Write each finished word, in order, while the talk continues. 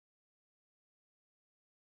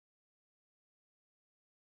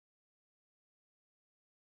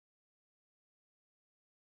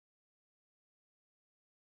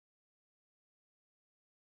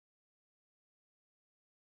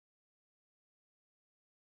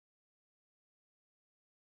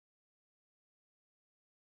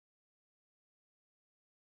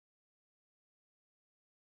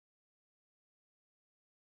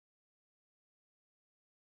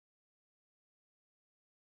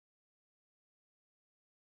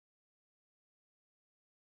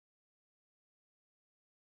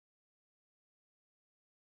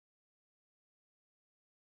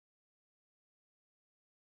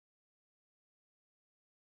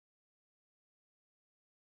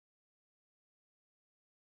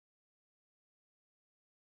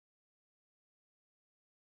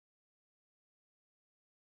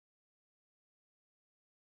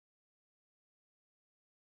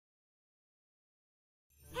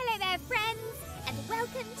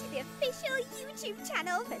YouTube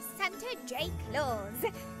channel for Santa J Claus.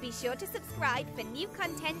 Be sure to subscribe for new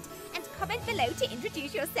content and comment below to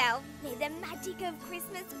introduce yourself. May the magic of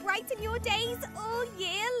Christmas brighten your days all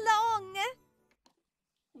year long.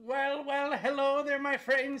 Well, hello there, my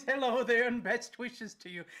friends. Hello there, and best wishes to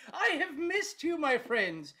you. I have missed you, my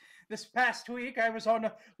friends. This past week, I was on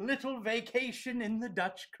a little vacation in the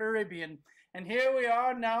Dutch Caribbean. And here we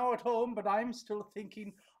are now at home, but I'm still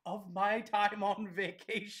thinking of my time on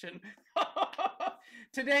vacation.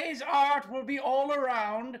 Today's art will be all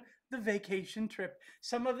around the vacation trip.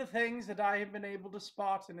 Some of the things that I have been able to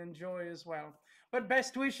spot and enjoy as well. But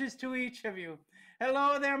best wishes to each of you.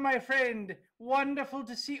 Hello there, my friend. Wonderful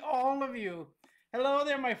to see all of you. Hello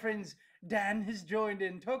there, my friends. Dan has joined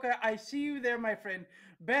in. Toka, I see you there, my friend.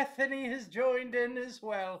 Bethany has joined in as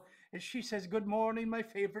well. As she says, good morning, my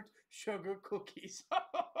favorite sugar cookies.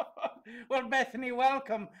 Well, Bethany,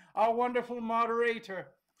 welcome, our wonderful moderator.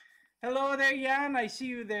 Hello there, Jan. I see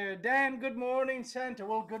you there. Dan, good morning, Santa.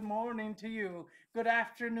 Well, good morning to you. Good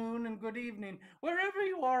afternoon and good evening. Wherever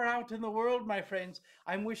you are out in the world, my friends,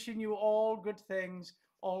 I'm wishing you all good things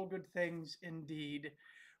indeed.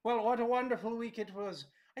 Well, what a wonderful week it was.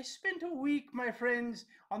 I spent a week, my friends,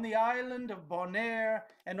 on the island of Bonaire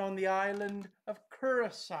and on the island of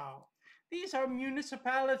Curaçao. These are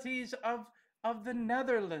municipalities of the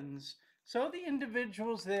Netherlands. So the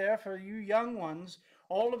individuals there, for you young ones,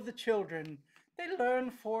 all of the children, they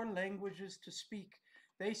learn 4 languages to speak.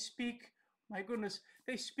 They speak, my goodness,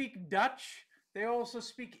 they speak Dutch. They also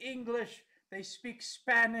speak English. They speak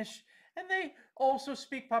Spanish. And they also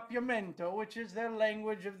speak Papiamento, which is their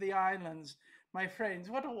language of the islands. My friends,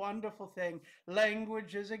 what a wonderful thing.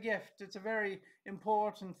 Language is a gift. It's a very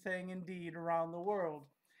important thing indeed around the world.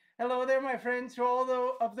 Hello there, my friends, to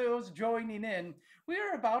all of those joining in. We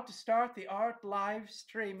are about to start the art live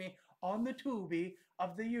streaming on the Tubi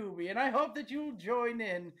of the Ubi, and I hope that you'll join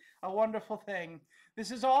in. A wonderful thing.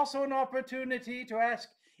 This is also an opportunity to ask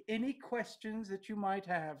any questions that you might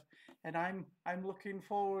have, and I'm looking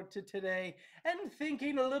forward to today and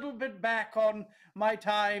thinking a little bit back on my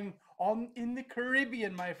time in the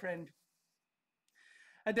Caribbean, my friend.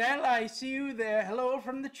 Adele, I see you there. Hello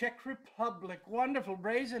from the Czech Republic. Wonderful.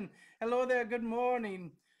 Brazen, hello there. Good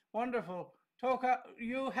morning. Wonderful. Toka,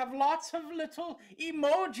 you have lots of little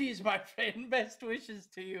emojis, my friend. Best wishes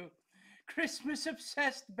to you. Christmas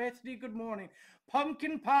obsessed Bethany, good morning.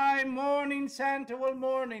 Pumpkin pie, morning, Santa, well,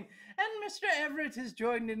 morning. And Mr. Everett has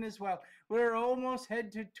joined in as well. We're almost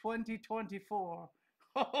head to 2024.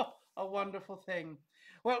 A wonderful thing.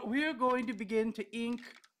 Well, we're going to begin to ink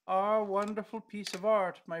our wonderful piece of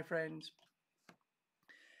art, my friends.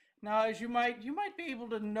 Now, as you might be able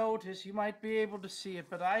to notice, you might be able to see it,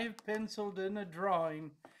 but I have penciled in a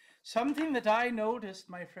drawing. Something that I noticed,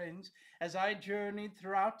 my friends, as I journeyed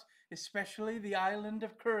throughout, especially the island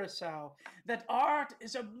of Curaçao, that art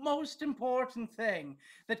is a most important thing,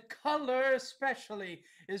 that color especially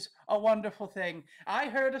is a wonderful thing. I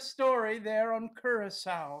heard a story there on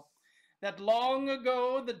Curaçao that long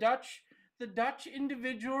ago the Dutch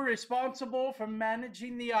individual responsible for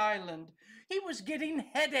managing the island, he was getting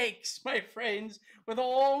headaches, my friends, with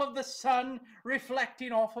all of the sun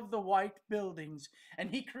reflecting off of the white buildings, and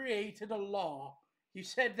he created a law. He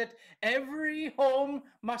said that every home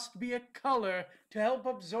must be a color to help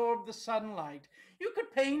absorb the sunlight. You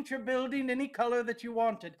could paint your building any color that you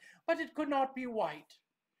wanted, but it could not be white.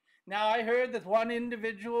 Now, I heard that one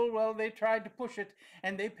individual, well, they tried to push it,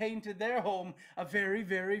 and they painted their home a very,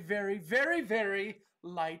 very, very, very, very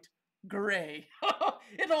light gray.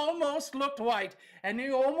 It almost looked white, and he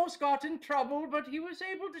almost got in trouble, but he was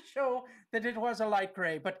able to show that it was a light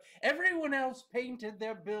gray. But everyone else painted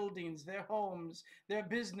their buildings, their homes, their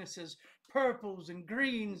businesses, purples and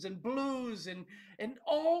greens and blues and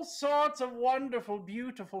all sorts of wonderful,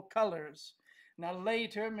 beautiful colors. Now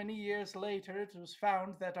later, many years later, it was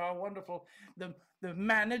found that our wonderful, the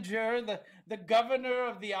manager, the governor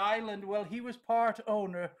of the island, well, he was part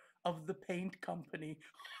owner of the paint company.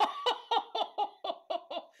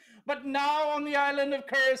 But now on the island of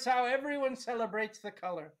Curaçao, everyone celebrates the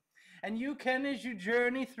color. And you can, as you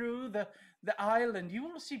journey through the island, you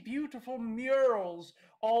will see beautiful murals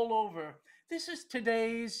all over. This is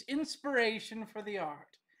today's inspiration for the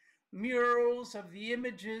art. Murals of the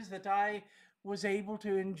images that I was able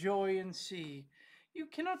to enjoy and see. You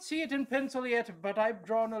cannot see it in pencil yet, but I've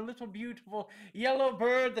drawn a little beautiful yellow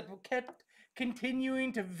bird that kept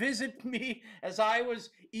continuing to visit me as I was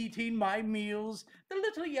eating my meals. The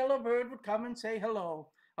little yellow bird would come and say hello.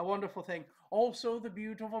 A wonderful thing. Also the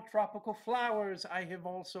beautiful tropical flowers I have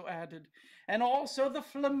also added. And also the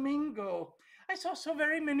flamingo. I saw so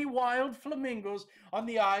very many wild flamingos on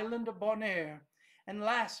the island of Bonaire. And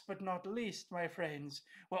last but not least, my friends,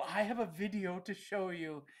 well, I have a video to show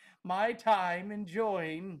you my time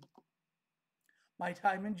enjoying swimming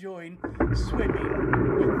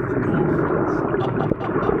with the dolphins.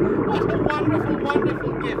 What a wonderful,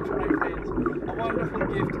 wonderful gift, my friends. A wonderful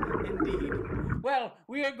gift indeed. Well,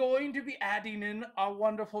 we are going to be adding in our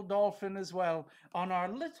wonderful dolphin as well on our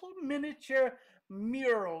little miniature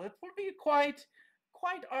mural. It will be quite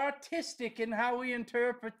artistic in how we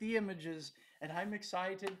interpret the images, and I'm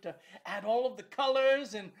excited to add all of the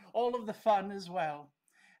colors and all of the fun as well.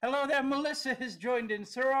 Hello there, Melissa has joined in.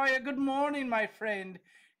 Soraya, good morning, my friend.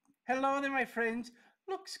 Hello there, my friends.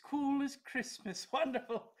 Looks cool as Christmas.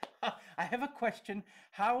 Wonderful. I have a question.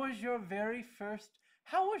 How was your very first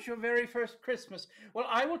Christmas? Well,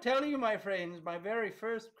 I will tell you, my friends, my very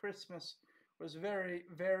first Christmas was very,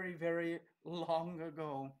 very, very long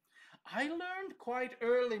ago. I learned quite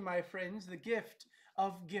early, my friends, the gift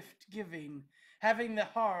of gift giving, having the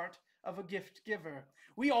heart of a gift giver.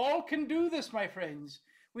 We all can do this, my friends.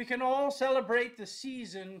 We can all celebrate the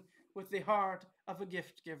season with the heart of a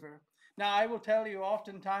gift giver. Now, I will tell you,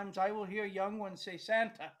 oftentimes I will hear young ones say,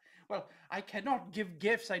 Santa, well, I cannot give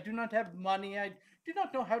gifts. I do not have money. I do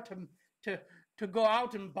not know how to go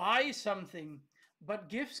out and buy something. But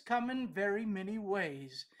gifts come in very many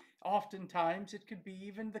ways. Oftentimes, it could be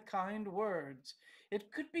even the kind words.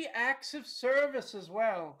 It could be acts of service as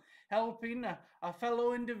well, helping a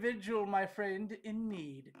fellow individual, my friend, in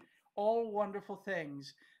need. All wonderful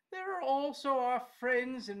things. There are also our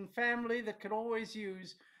friends and family that could always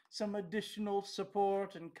use some additional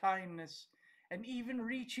support and kindness, and even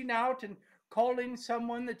reaching out and calling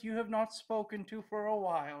someone that you have not spoken to for a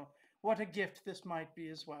while. What a gift this might be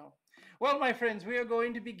as well. Well, my friends, we are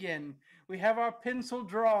going to begin. We have our pencil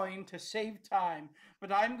drawing to save time,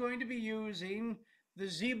 but I'm going to be using the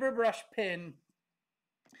zebra brush pen,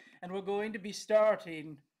 and we're going to be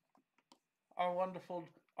starting our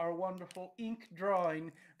wonderful ink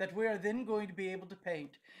drawing that we are then going to be able to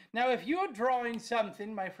paint. Now, if you're drawing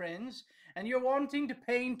something, my friends, and you're wanting to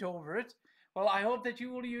paint over it, well, I hope that you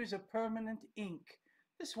will use a permanent ink.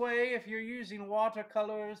 This way, if you're using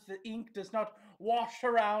watercolors, the ink does not wash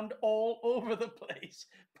around all over the place.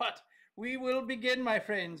 But we will begin, my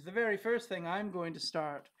friends. The very first thing I'm going to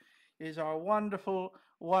start is our wonderful,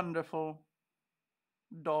 wonderful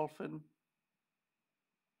dolphin.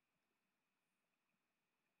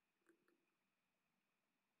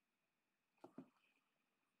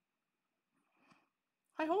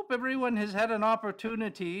 I hope everyone has had an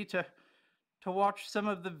opportunity to watch some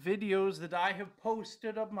of the videos that I have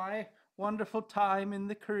posted of my wonderful time in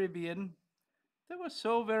the Caribbean. There were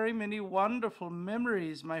so very many wonderful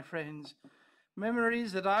memories, my friends.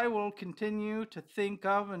 Memories that I will continue to think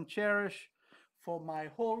of and cherish for my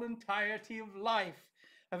whole entirety of life.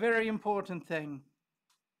 A very important thing.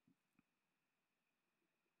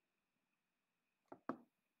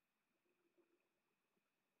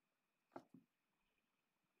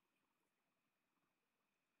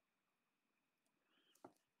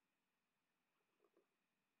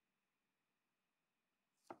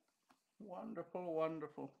 Wonderful,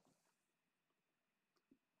 wonderful.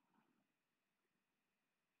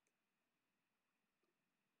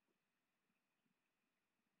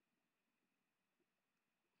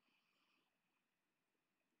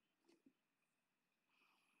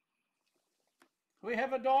 We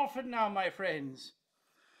have a dolphin now, my friends.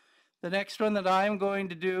 The next one that I am going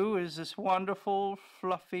to do is this wonderful,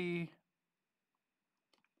 fluffy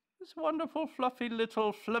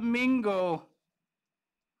little flamingo.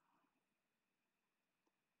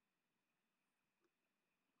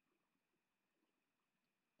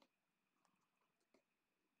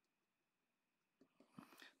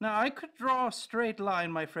 Now, I could draw a straight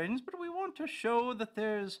line, my friends, but we want to show that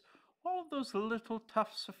there's all those little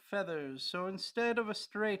tufts of feathers. So instead of a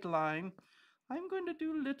straight line, I'm going to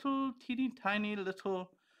do little teeny tiny little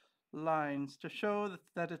lines to show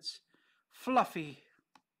that it's fluffy.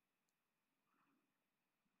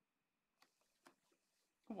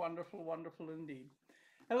 Wonderful, wonderful indeed.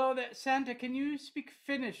 Hello there, Santa, can you speak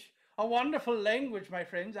Finnish? A wonderful language, my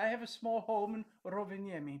friends. I have a small home in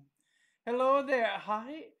Rovaniemi. Hello there.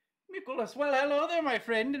 Hi, Mikulas. Well, hello there, my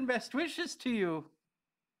friend, and best wishes to you.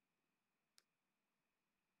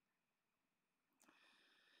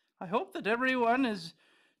 I hope that everyone is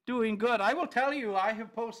doing good. I will tell you, I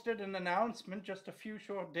have posted an announcement just a few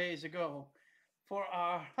short days ago for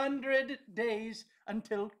our 100 days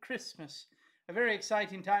until Christmas. A very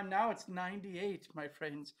exciting time now. It's 98, my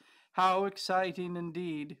friends. How exciting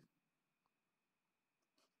indeed.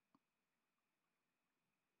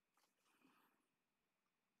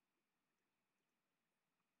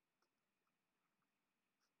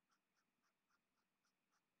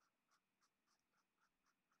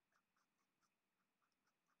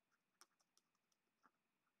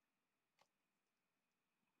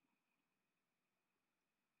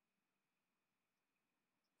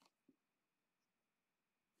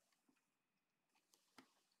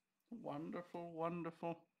 Wonderful,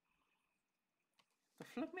 wonderful. The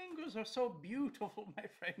flamingos are so beautiful, my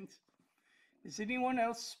friends. Is anyone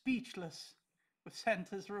else speechless with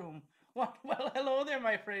Santa's room? What? Well, hello there,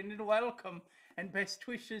 my friend, and welcome, and best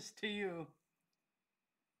wishes to you.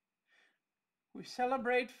 We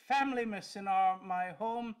celebrate Familymas in my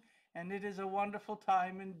home, and it is a wonderful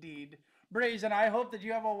time indeed. Brazen, I hope that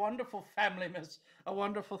you have a wonderful Familymas, a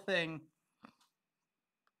wonderful thing.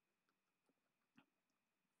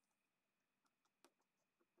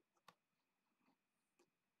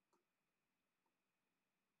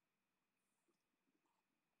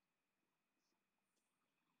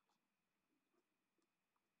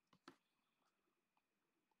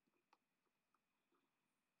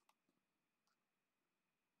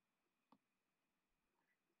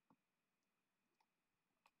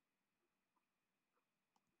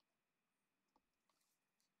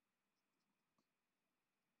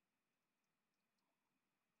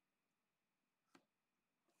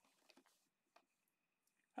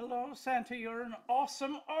 Hello, Santa, you're an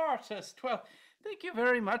awesome artist. Well, thank you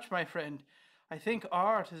very much, my friend. I think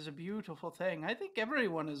art is a beautiful thing. I think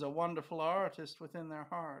everyone is a wonderful artist within their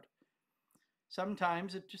heart.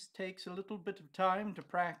 Sometimes it just takes a little bit of time to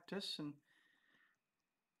practice,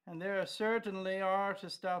 and there are certainly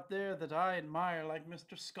artists out there that I admire, like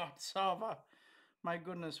Mr. Scott Sava. My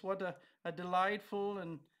goodness, what a delightful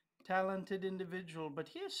and talented individual. But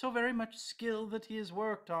he has so very much skill that he has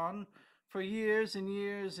worked on for years and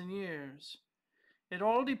years and years. It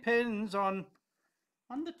all depends on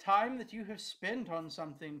the time that you have spent on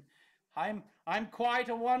something. I'm quite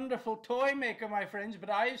a wonderful toy maker, my friends, but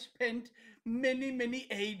I've spent many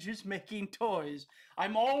ages making toys.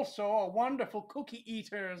 I'm also a wonderful cookie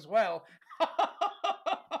eater as well.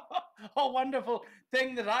 A wonderful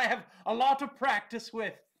thing that I have a lot of practice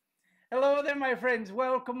with. Hello there, my friends.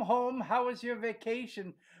 Welcome home. How was your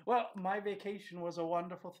vacation? Well, my vacation was a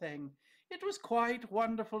wonderful thing. It was quite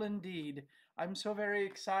wonderful indeed. I'm so very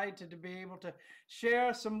excited to be able to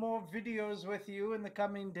share some more videos with you in the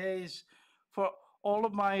coming days for all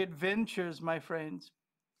of my adventures, my friends.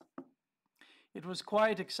 It was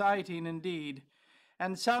quite exciting indeed.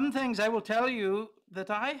 And some things I will tell you that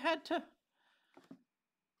I had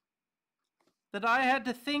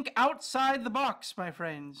to think outside the box, my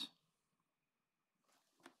friends.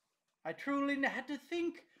 I truly had to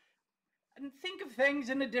think of things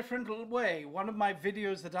in a different way. One of my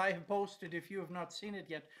videos that I have posted, if you have not seen it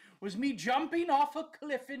yet, was me jumping off a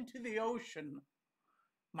cliff into the ocean.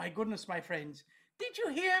 My goodness, my friends, did you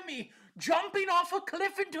hear me? Jumping off a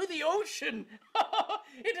cliff into the ocean.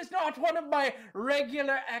 It is not one of my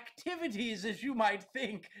regular activities, as you might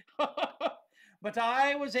think. But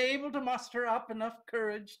I was able to muster up enough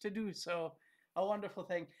courage to do so. A wonderful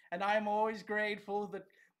thing. And I'm always grateful that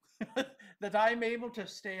that I'm able to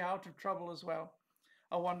stay out of trouble as well.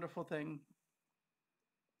 A wonderful thing.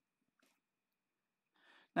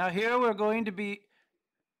 Now here we're going to be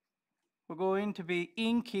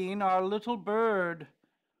inking our little bird.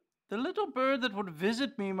 The little bird that would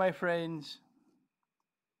visit me, my friends.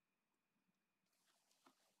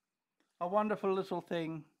 A wonderful little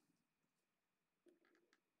thing.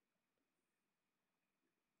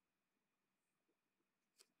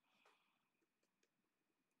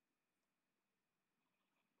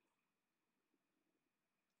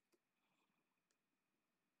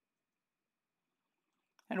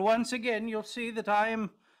 And once again, you'll see that I'm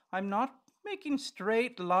not making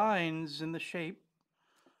straight lines in the shape.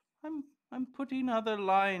 I'm putting other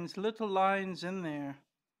lines, little lines in there,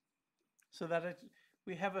 so that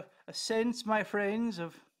we have a sense, my friends,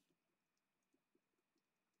 of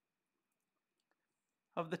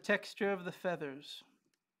the texture of the feathers.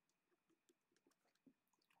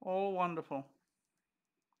 All wonderful.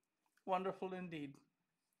 Wonderful indeed.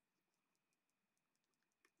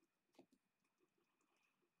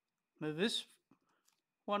 Now this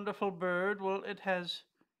wonderful bird, well, it has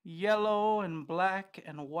yellow and black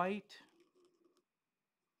and white.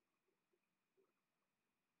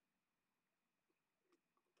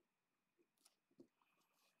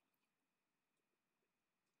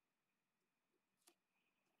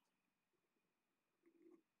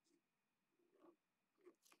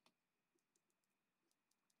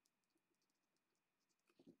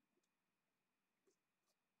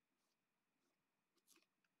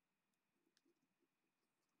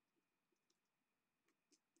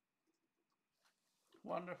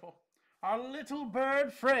 Wonderful. Our little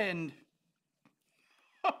bird friend.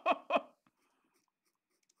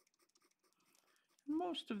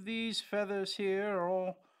 Most of these feathers here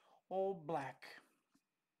are all black.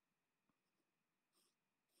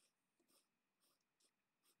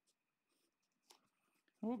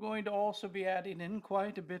 We're going to also be adding in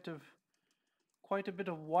quite a bit of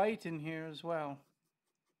white in here as well.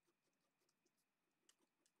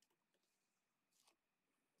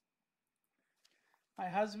 My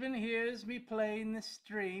husband hears me playing the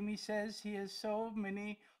stream. He says he has so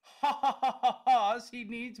many ha-ha-ha-ha's. He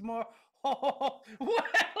needs more ho-ho-ho.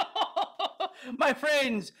 Well, my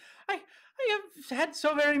friends, I have had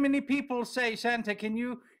so very many people say, Santa, can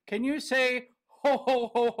you say ho ho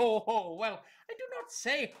ho ho ho? Well, I do not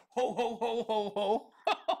say ho ho ho ho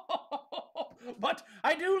ho, but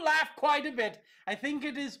I do laugh quite a bit. I think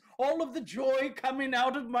it is all of the joy coming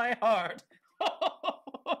out of my heart.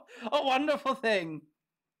 A wonderful thing.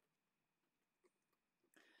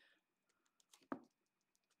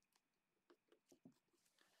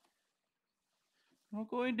 We're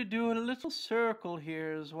going to do a little circle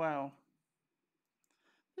here as well.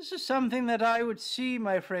 This is something that I would see,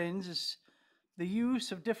 my friends, is the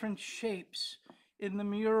use of different shapes in the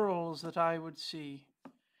murals that I would see.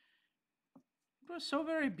 It was so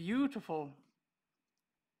very beautiful.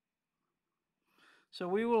 So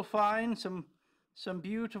we will find some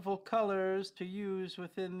beautiful colors to use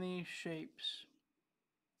within these shapes.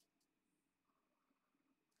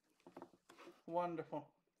 Wonderful.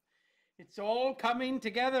 It's all coming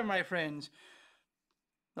together, my friends.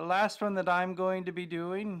 The last one that I'm going to be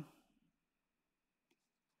doing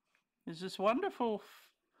is this wonderful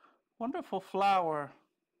flower,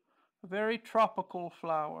 a very tropical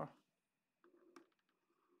flower.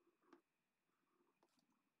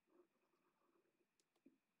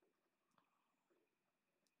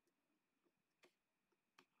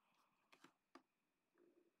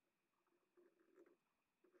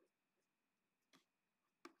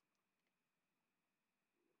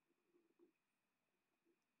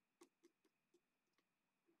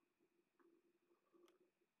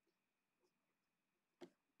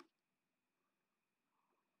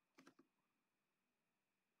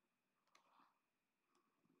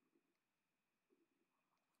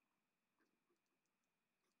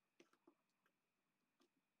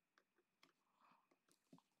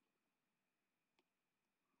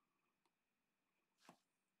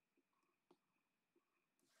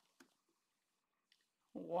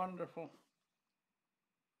 Wonderful.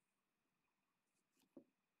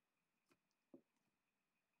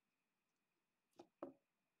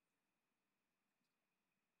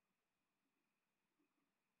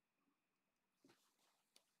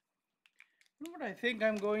 And what I think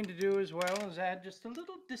I'm going to do as well is add just a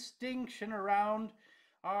little distinction around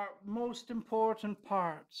our most important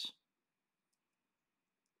parts.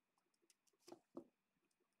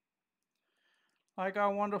 Like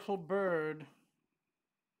our wonderful bird.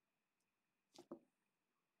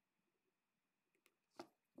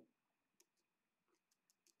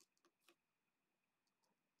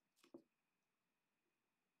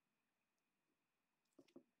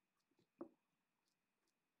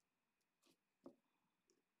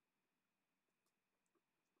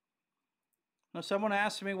 Now, someone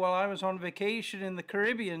asked me while I was on vacation in the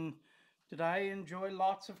Caribbean, did I enjoy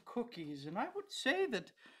lots of cookies? And I would say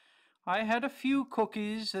that I had a few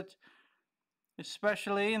cookies that,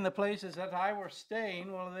 especially in the places that I were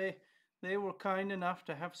staying, well, they were kind enough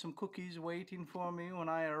to have some cookies waiting for me when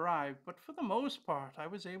I arrived. But for the most part, I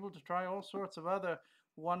was able to try all sorts of other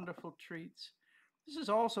wonderful treats. This is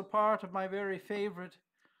also part of my very favorite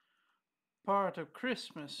part of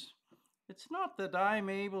Christmas. It's not that I'm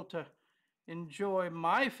able to enjoy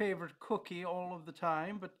my favorite cookie all of the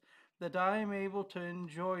time, but that I'm able to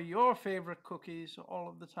enjoy your favorite cookies all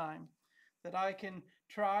of the time. That I can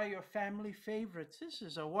try your family favorites. This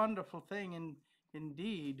is a wonderful thing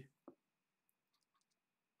indeed.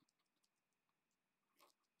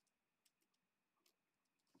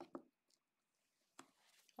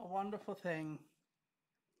 A wonderful thing.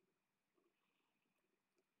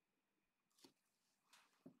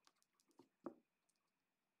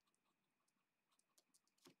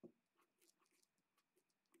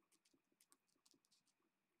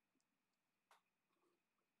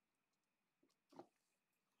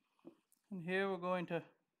 And here we're going to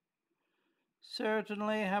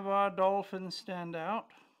certainly have our dolphin stand out.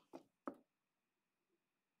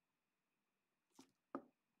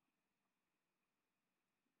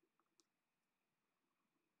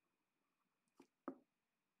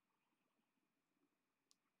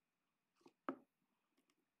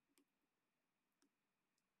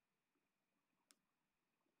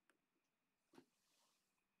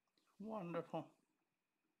 Wonderful.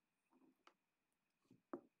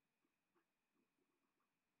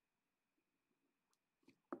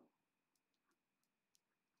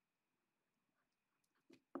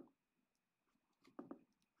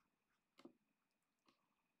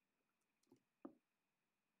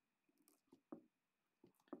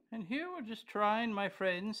 And here we're just trying, my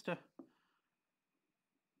friends, to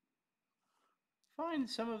find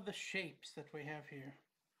some of the shapes that we have here.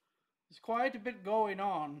 There's quite a bit going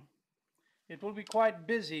on. It will be quite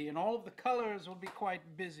busy, and all of the colors will be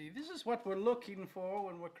quite busy. This is what we're looking for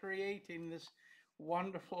when we're creating this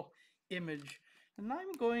wonderful image. And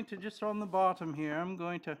I'm going to, just on the bottom here, I'm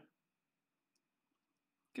going to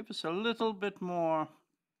give us a little bit more.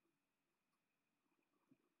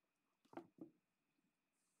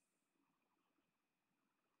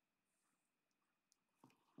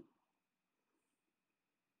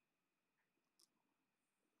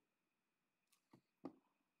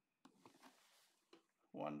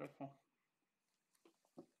 Wonderful.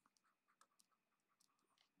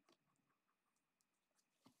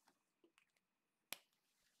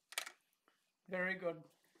 Very good.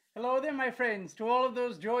 Hello there, my friends, to all of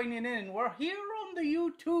those joining in. We're here on the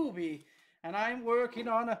YouTube, and I'm working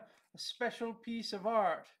on a special piece of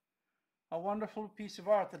art, a wonderful piece of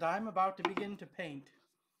art that I'm about to begin to paint.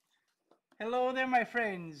 Hello there, my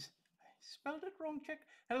friends. I spelled it wrong, check.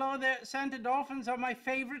 Hello there. Santa dolphins are my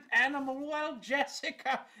favorite animal. Well,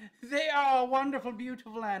 Jessica, they are a wonderful,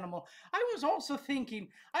 beautiful animal. I was also thinking,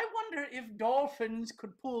 I wonder if dolphins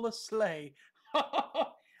could pull a sleigh.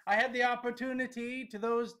 I had the opportunity, to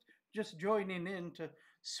those just joining in, to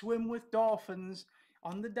swim with dolphins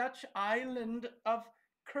on the Dutch island of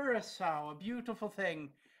Curaçao, a beautiful thing.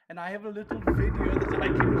 And I have a little video that I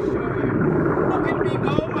can show you. Look at me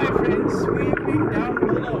go, my friends, swimming down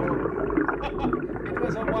below. It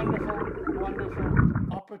was a wonderful,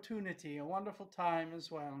 wonderful opportunity, a wonderful time as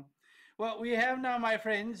well. Well, we have now, my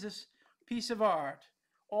friends, this piece of art.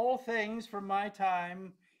 All things from my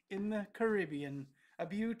time in the Caribbean. A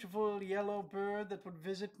beautiful yellow bird that would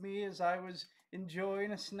visit me as I was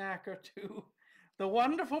enjoying a snack or two. The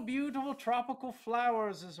wonderful, beautiful tropical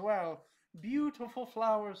flowers as well. Beautiful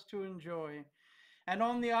flowers to enjoy. And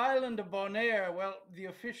on the island of Bonaire, well, the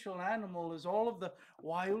official animal is all of the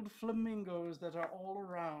wild flamingos that are all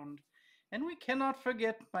around. And we cannot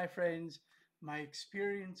forget, my friends, my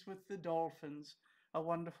experience with the dolphins. A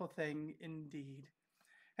wonderful thing indeed.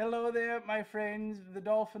 Hello there, my friends. The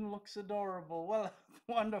dolphin looks adorable. Well,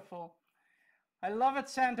 wonderful. I love it,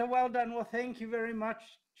 Santa. Well done. Well, thank you very much,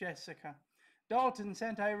 Jessica. Dalton,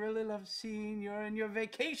 Santa, I really love seeing you in your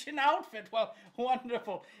vacation outfit. Well,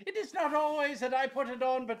 wonderful. It is not always that I put it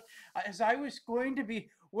on, but as I was going to be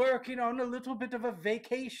working on a little bit of a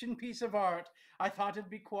vacation piece of art, I thought it'd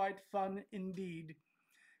be quite fun indeed.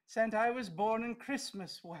 Santa, I was born in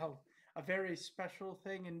Christmas. Well, a very special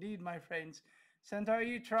thing indeed, my friends. Santa, are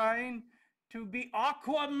you trying to be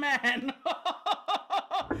Aquaman?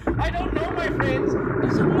 I don't know, my friends.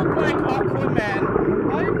 Does it look like Aquaman?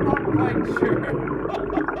 I'm not quite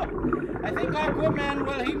sure. I think Aquaman,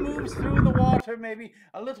 well, he moves through the water maybe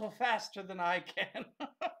a little faster than I can.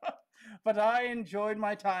 But I enjoyed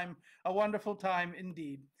my time, a wonderful time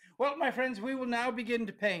indeed. Well, my friends, we will now begin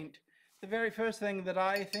to paint. The very first thing that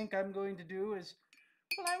I think I'm going to do is,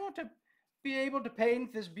 well, I want to be able to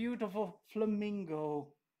paint this beautiful flamingo,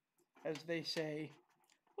 as they say.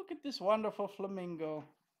 Look at this wonderful flamingo.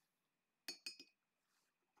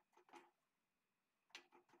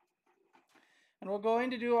 And we're going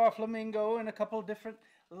to do our flamingo in a couple different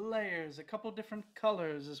layers, a couple different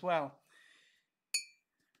colors as well.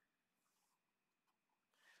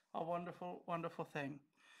 A wonderful, wonderful thing.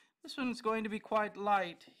 This one's going to be quite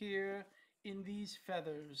light here in these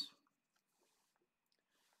feathers.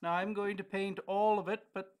 Now I'm going to paint all of it,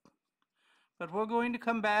 but we're going to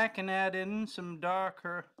come back and add in some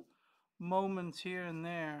darker moments here and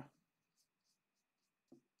there.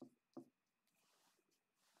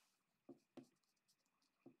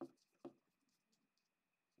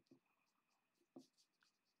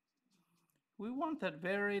 We want that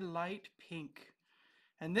very light pink.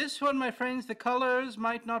 And this one, my friends, the colors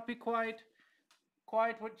might not be quite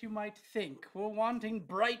what you might think. We're wanting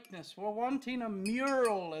brightness. We're wanting a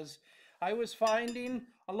mural, as I was finding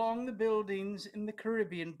along the buildings in the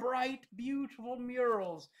Caribbean. Bright, beautiful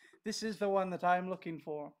murals. This is the one that I'm looking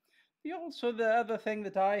for. Also, the other thing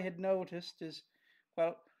that I had noticed is,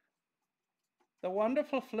 well, the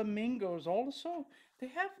wonderful flamingos also, they're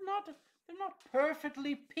not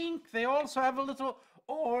perfectly pink. They also have a little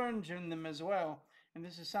orange in them as well. And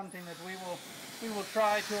this is something that we will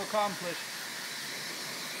try to accomplish.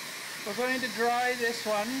 We're going to dry this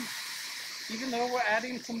one, even though we're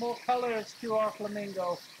adding some more colors to our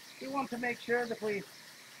flamingo. We want to make sure that we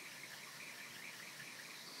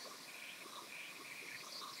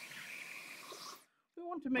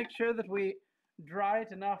dry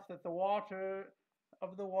it enough that the water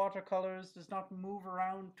of the watercolors does not move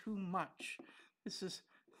around too much. This is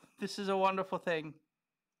This is a wonderful thing.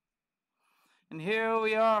 And here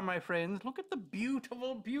we are, my friends. Look at the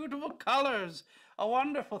beautiful, beautiful colors. A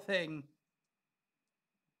wonderful thing.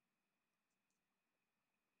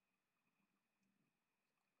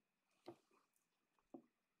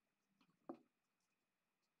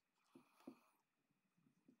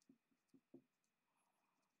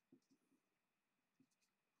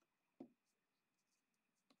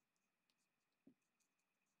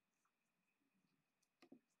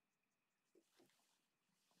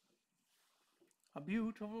 A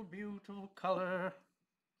beautiful, beautiful color.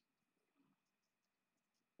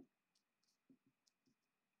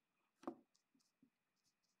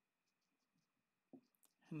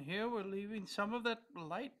 And here we're leaving some of that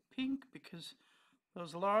light pink because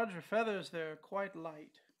those larger feathers there are quite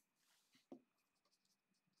light.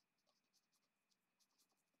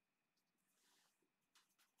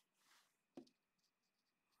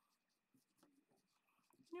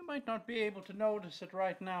 You might not be able to notice it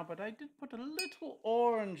right now, but I did put a little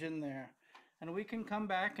orange in there. And we can come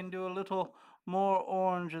back and do a little more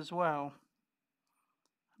orange as well.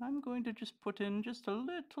 And I'm going to just put in just a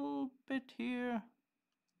little bit here.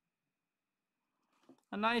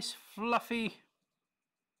 A nice fluffy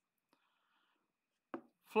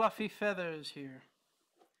feathers here.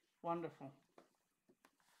 Wonderful.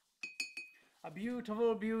 A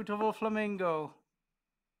beautiful, beautiful flamingo.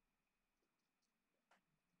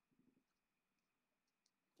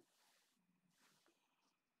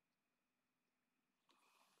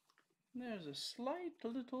 There's a slight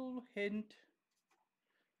little hint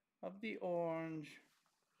of the orange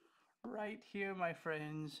right here, my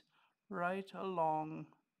friends, right along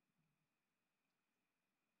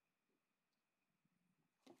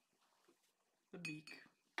the beak.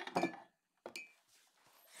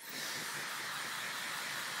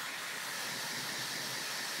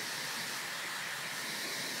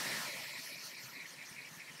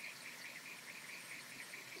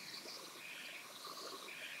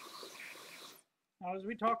 Now, as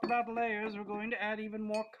we talked about layers, we're going to add even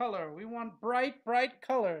more color. We want bright, bright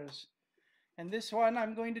colors. And this one,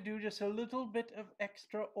 I'm going to do just a little bit of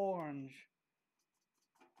extra orange.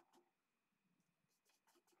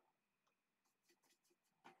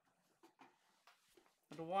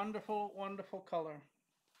 A wonderful, wonderful color.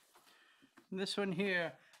 And this one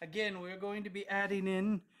here, again, we're going to be adding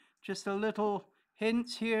in just a little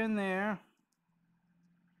hints here and there.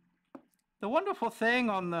 The wonderful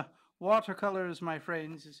thing on the watercolors, my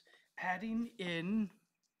friends, is adding in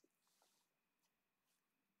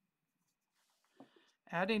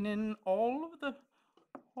all of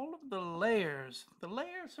the layers. The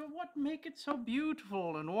layers are what make it so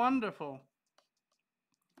beautiful and wonderful.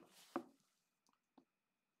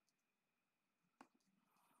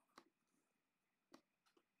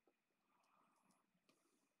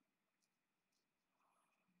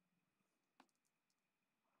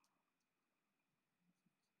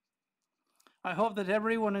 I hope that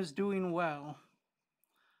everyone is doing well.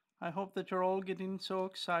 I hope that you're all getting so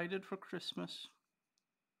excited for Christmas.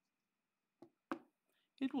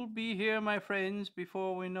 It will be here, my friends,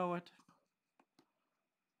 before we know it.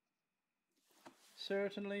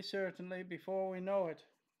 Certainly, certainly, before we know it.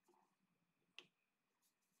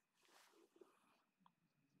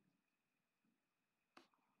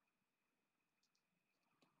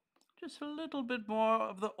 Just a little bit more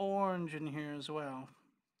of the orange in here as well.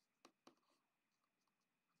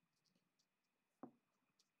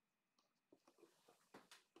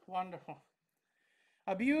 Wonderful.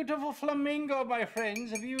 A beautiful flamingo, my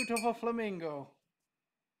friends, a beautiful flamingo.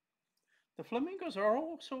 The flamingos are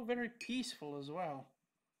also very peaceful as well.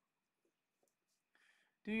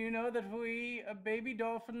 Do you know that a baby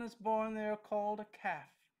dolphin is born, they are called a calf.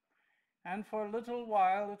 And for a little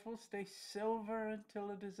while it will stay silver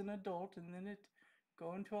until it is an adult, and then it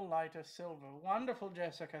go into a lighter silver. Wonderful,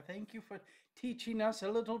 Jessica. Thank you for teaching us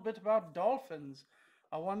a little bit about dolphins.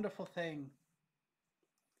 A wonderful thing.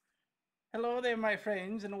 Hello there, my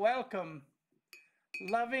friends, and welcome.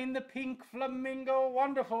 Loving the pink flamingo.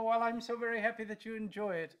 Wonderful. Well, I'm so very happy that you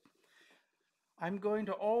enjoy it. I'm going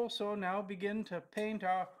to also now begin to paint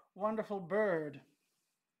our wonderful bird.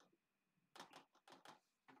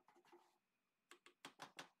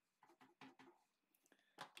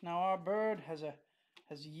 Now our bird has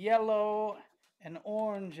yellow and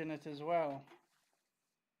orange in it as well.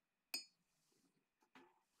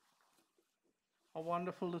 A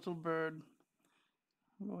wonderful little bird.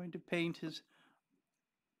 I'm going to paint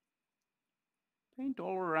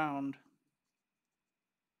all around.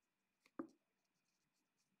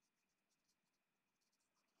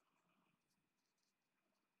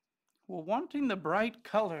 We're wanting the bright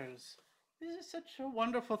colors. This is such a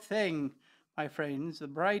wonderful thing, my friends, the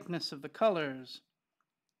brightness of the colors.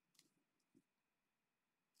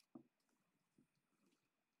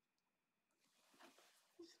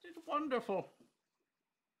 Isn't it wonderful?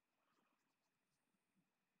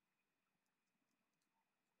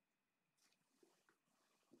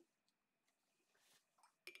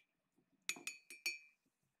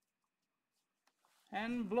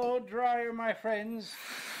 And blow dryer, my friends,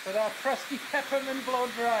 with our trusty peppermint blow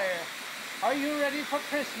dryer. Are you ready for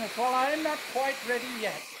Christmas? Well, I'm not quite ready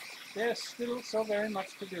yet. There's still so very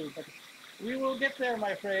much to do, but we will get there,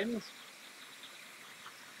 my friends.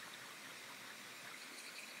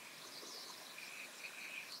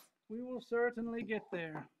 We will certainly get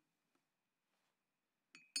there.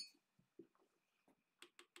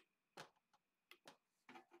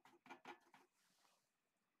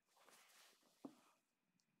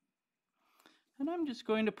 And I'm just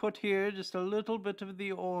going to put here just a little bit of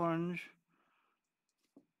the orange.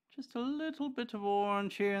 Just a little bit of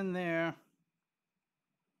orange here and there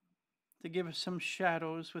to give us some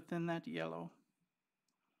shadows within that yellow.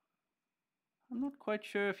 I'm not quite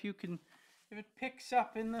sure if you can, if it picks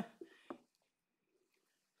up on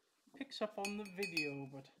the video,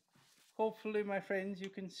 but hopefully, my friends, you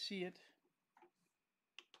can see it.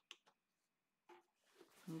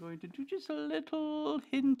 I'm going to do just a little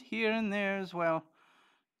hint here and there as well.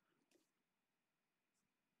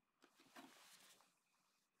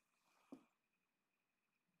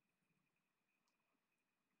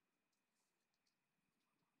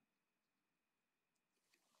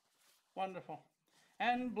 Wonderful.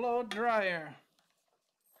 And blow dryer.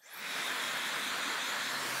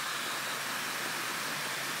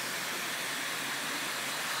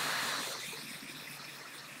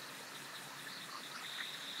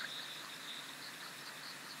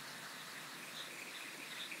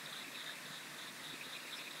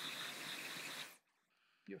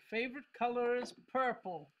 Your favorite color is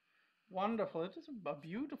purple. Wonderful. It is a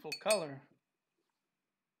beautiful color.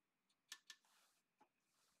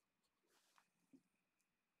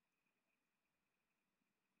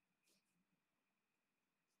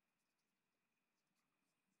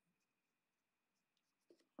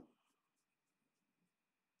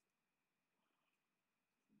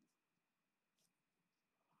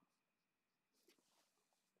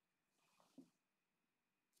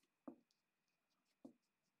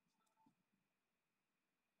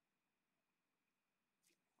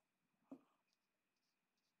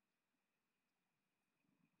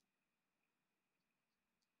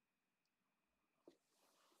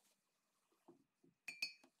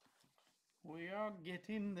 We are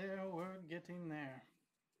getting there, we're getting there.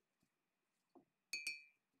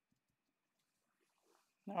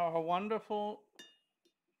 Now our wonderful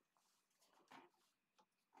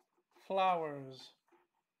flowers.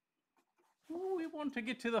 Ooh, we want to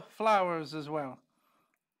get to the flowers as well.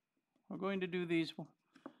 We're going to do these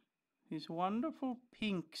wonderful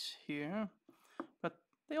pinks here, but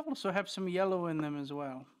they also have some yellow in them as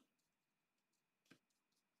well.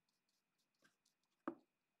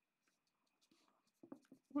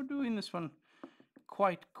 We're doing this one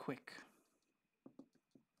quite quick.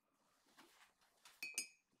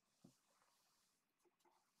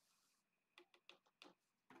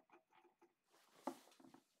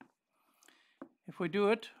 If we do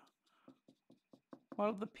it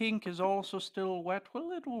while the pink is also still wet,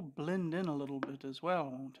 well, it will blend in a little bit as well,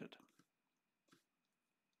 won't it?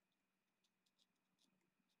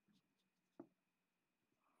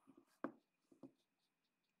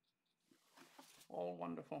 All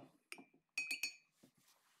wonderful.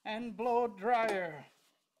 And blow dryer.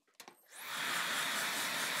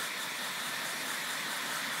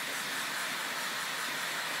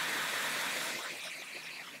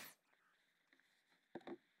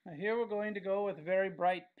 Now here we're going to go with very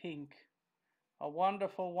bright pink. A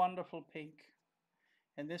wonderful, wonderful pink.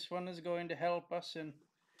 And this one is going to help us in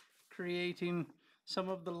creating some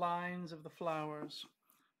of the lines of the flowers.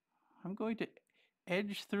 I'm going to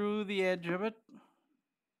edge through the edge of it.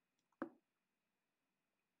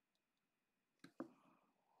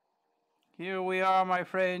 Here we are, my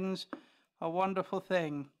friends, a wonderful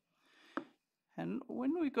thing. And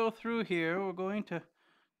when we go through here, we're going to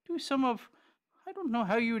do some of, I don't know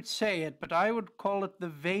how you would say it, but I would call it the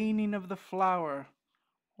veining of the flower.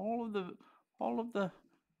 All of the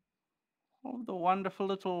wonderful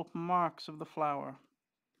little marks of the flower.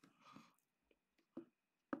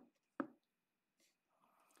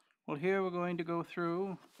 Well, here we're going to go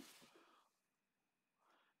through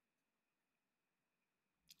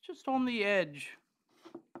just on the edge,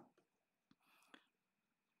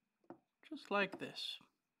 just like this.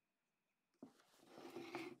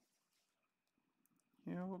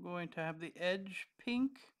 Here we're going to have the edge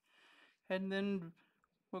pink, and then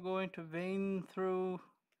we're going to vein through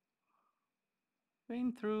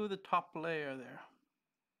the top layer there.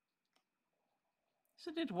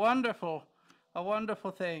 Isn't it wonderful? A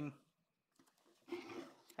wonderful thing.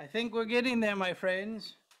 I think we're getting there, my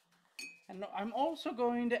friends. And I'm also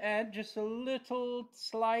going to add just a little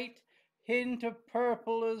slight hint of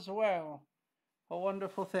purple as well. A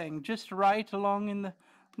wonderful thing, just right along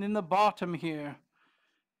in the bottom here.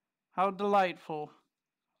 How delightful.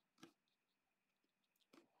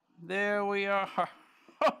 There we are.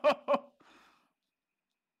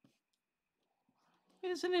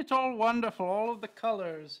 Isn't it all wonderful? All of the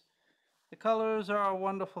colors. The colors are a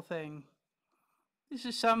wonderful thing. This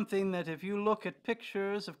is something that if you look at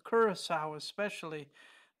pictures of Curaçao, especially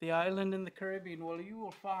the island in the Caribbean, well, you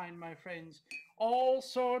will find, my friends, all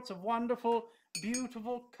sorts of wonderful,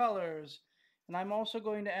 beautiful colors. And I'm also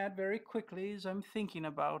going to add very quickly, as I'm thinking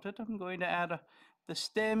about it, I'm going to add the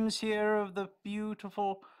stems here of the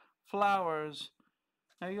beautiful flowers.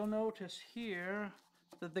 Now you'll notice here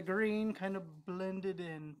that the green kind of blended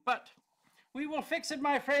in. But we will fix it,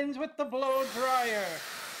 my friends, with the blow dryer.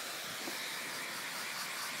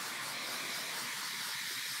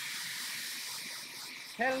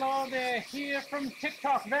 Hello there, here from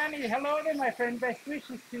TikTok. Vanny, hello there, my friend. Best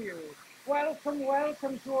wishes to you. Welcome,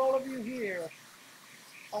 welcome to all of you here.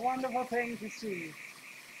 A wonderful thing to see.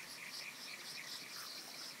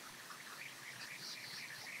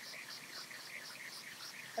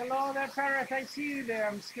 Hello there, Parrot. I see you there.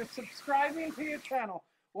 I'm still subscribing to your channel.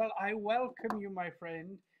 Well, I welcome you, my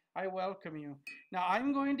friend. I welcome you. Now,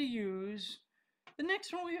 I'm going to use... The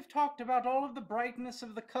next one we have talked about all of the brightness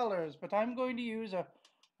of the colors, but I'm going to use a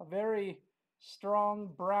very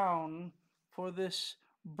strong brown for this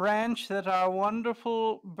branch that our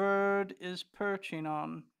wonderful bird is perching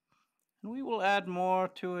on. And we will add more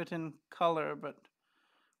to it in color, but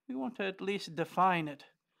we want to at least define it.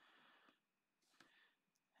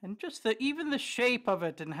 And just even the shape of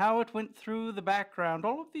it and how it went through the background,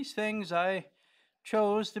 all of these things I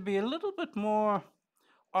chose to be a little bit more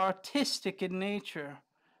artistic in nature.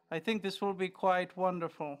 I think this will be quite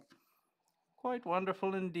wonderful. Quite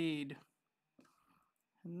wonderful indeed.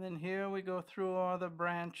 And then here we go through our other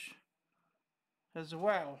branch as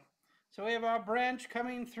well. So we have our branch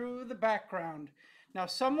coming through the background. Now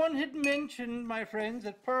someone had mentioned, my friends,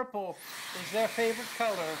 that purple is their favorite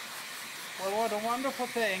color. Well, what a wonderful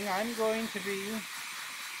thing. I'm going to be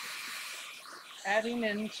adding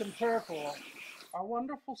in some purple. Our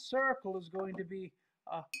wonderful circle is going to be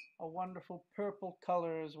a wonderful purple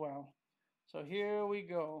color as well. So here we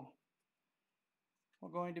go. We're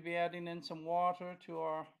going to be adding in some water to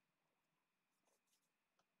our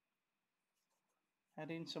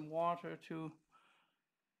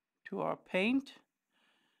paint,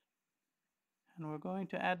 and we're going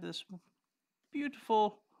to add this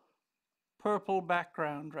beautiful purple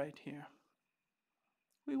background right here.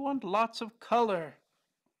 We want lots of color.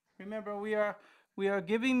 Remember, we are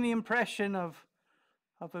giving the impression of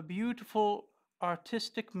a beautiful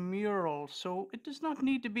artistic mural, so it does not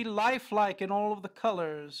need to be lifelike in all of the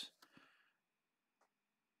colors.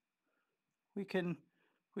 We can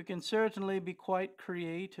certainly be quite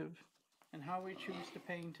creative in how we choose to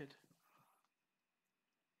paint it.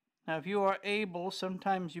 Now, if you are able,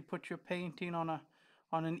 sometimes you put your painting on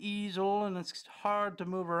an easel and it's hard to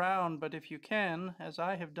move around, but if you can, as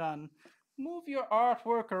I have done, move your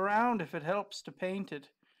artwork around if it helps to paint it.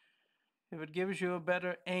 If it gives you a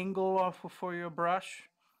better angle for your brush,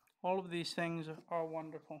 all of these things are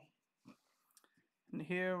wonderful. And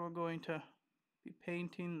here we're going to be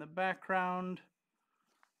painting the background,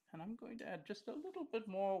 and I'm going to add just a little bit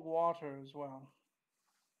more water as well.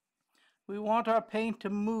 We want our paint to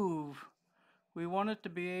move. We want it to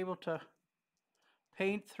be able to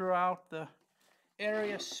paint throughout the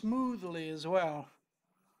area smoothly as well.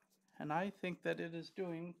 And I think that it is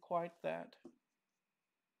doing quite that.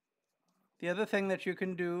 The other thing that you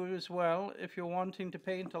can do as well, if you're wanting to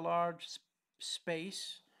paint a large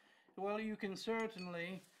space, well, you can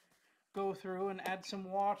certainly go through and add some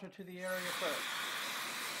water to the area first.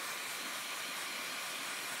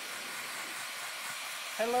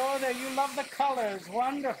 Hello there, you love the colors.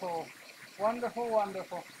 Wonderful, wonderful,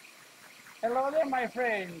 wonderful. Hello there, my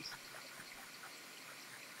friends.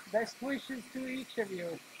 Best wishes to each of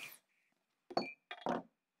you.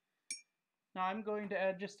 Now I'm going to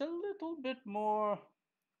add just a little bit more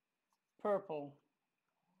purple,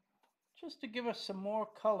 just to give us some more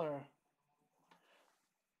color.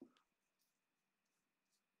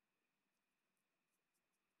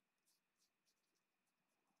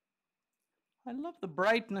 I love the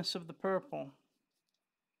brightness of the purple.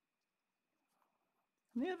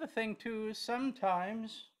 And the other thing too is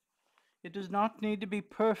sometimes it does not need to be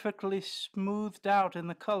perfectly smoothed out in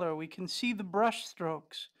the color. We can see the brush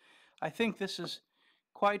strokes. I think this is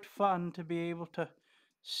quite fun to be able to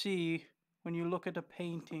see when you look at a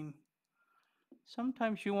painting.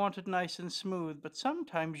 Sometimes you want it nice and smooth, but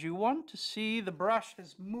sometimes you want to see the brush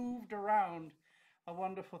has moved around. A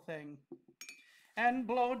wonderful thing. And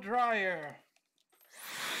blow dryer.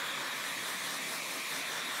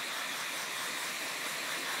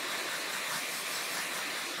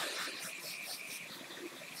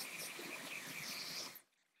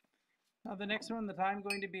 Now the next one that I'm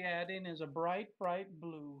going to be adding is a bright, bright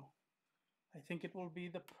blue. I think it will be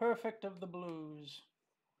the perfect of the blues.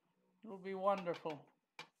 It will be wonderful.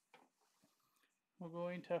 We're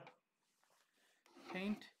going to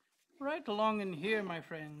paint right along in here, my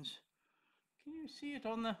friends. Can you see it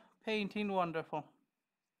on the painting? Wonderful.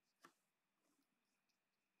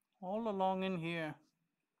 All along in here.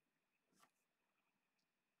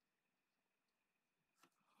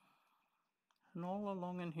 And all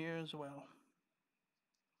along in here as well.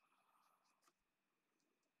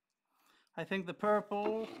 I think the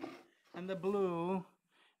purple and the blue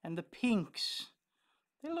and the pinks,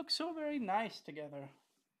 they look so very nice together.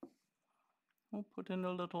 We'll put in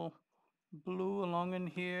a little blue along in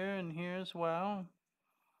here and here as well.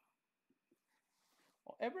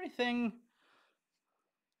 Everything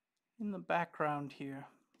in the background here.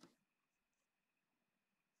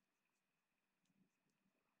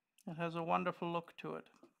 It has a wonderful look to it.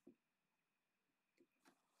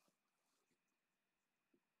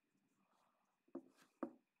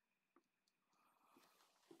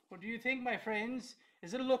 What do you think, my friends?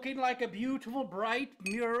 Is it looking like a beautiful, bright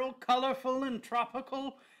mural, colorful and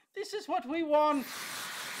tropical? This is what we want.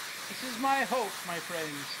 This is my hope, my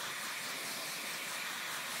friends.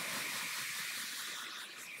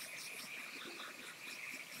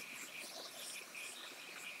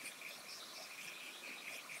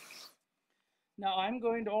 Now I'm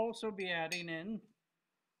going to also be adding in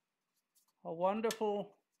a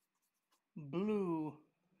wonderful blue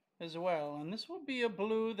as well, and this will be a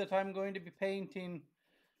blue that I'm going to be painting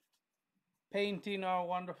our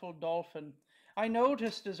wonderful dolphin. I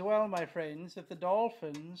noticed as well, my friends, that the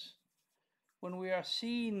dolphins, when we are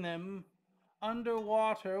seeing them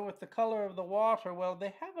underwater with the color of the water, well,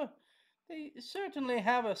 they certainly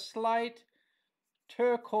have a slight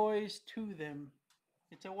turquoise to them.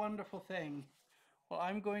 It's a wonderful thing. Well,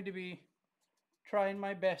 I'm going to be trying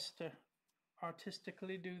my best to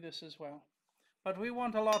artistically do this as well. But we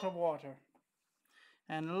want a lot of water.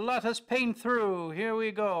 And let us paint through. Here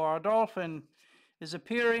we go. Our dolphin is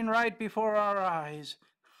appearing right before our eyes.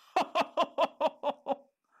 A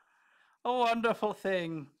wonderful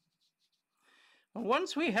thing.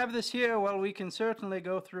 Once we have this here, well, we can certainly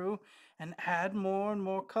go through and add more and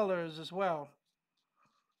more colors as well.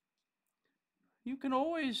 You can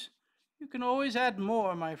always add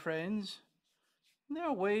more, my friends. There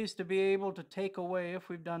are ways to be able to take away if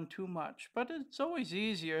we've done too much, but it's always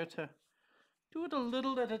easier to do it a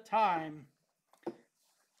little at a time.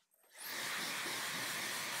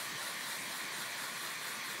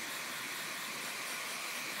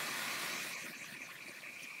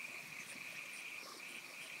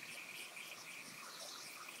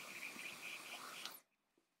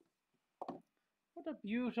 What a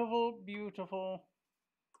beautiful, beautiful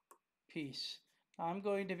piece. I'm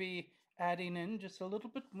going to be adding in just a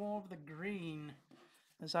little bit more of the green,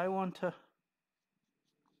 as I want to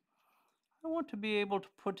be able to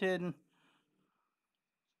put in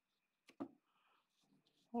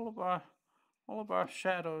all of our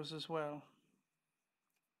shadows as well.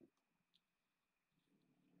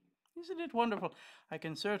 Isn't it wonderful? I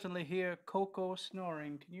can certainly hear Coco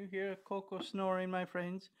snoring. Can you hear Coco snoring, my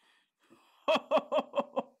friends?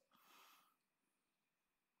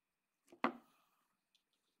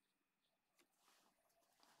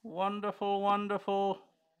 Wonderful, wonderful.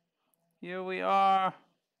 Here we are.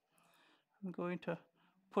 I'm going to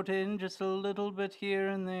put in just a little bit here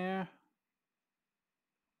and there.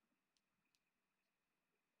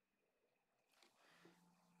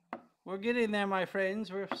 We're getting there, my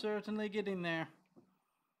friends. We're certainly getting there.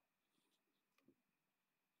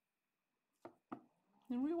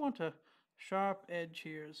 And we want a sharp edge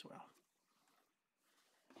here as well.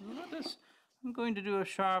 I'm going to do a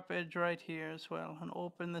sharp edge right here as well and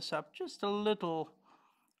open this up just a little.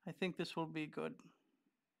 I think this will be good.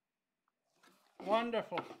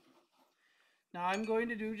 Wonderful. Now I'm going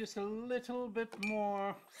to do just a little bit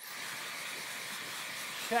more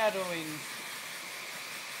shadowing.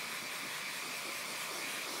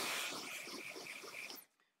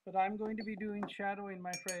 But I'm going to be doing shadowing,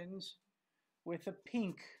 my friends, with a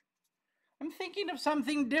pink. I'm thinking of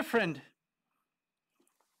something different.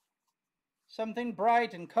 Something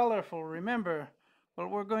bright and colorful. Remember, well,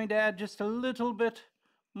 we're going to add just a little bit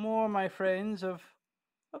more, my friends, of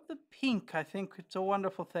the pink. I think it's a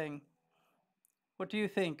wonderful thing. What do you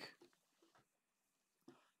think?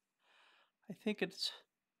 I think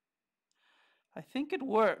it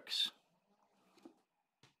works.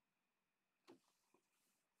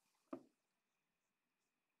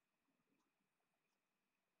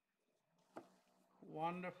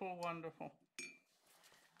 Wonderful, wonderful.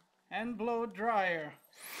 And blow dryer.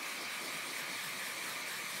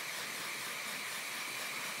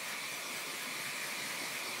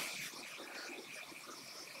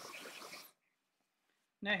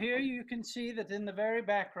 Now here you can see that in the very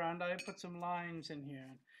background I put some lines in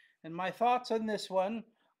here. And my thoughts on this one,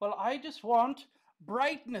 well, I just want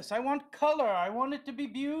brightness. I want color. I want it to be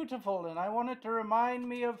beautiful, and I want it to remind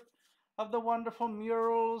me of the wonderful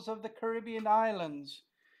murals of the Caribbean islands.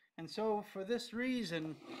 And so for this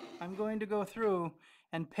reason, I'm going to go through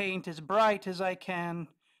and paint as bright as I can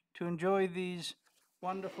to enjoy these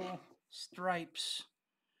wonderful stripes.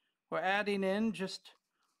 We're adding in just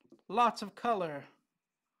lots of color.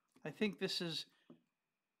 I think this is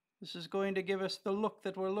going to give us the look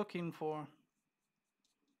that we're looking for.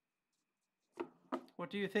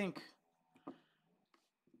 What do you think?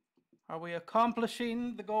 Are we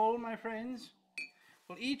accomplishing the goal, my friends?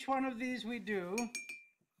 Well, each one of these we do,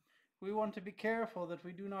 we want to be careful that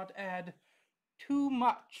we do not add too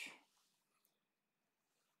much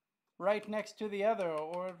right next to the other,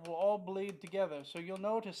 or it will all bleed together. So you'll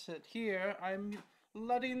notice that here I'm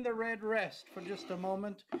letting the red rest for just a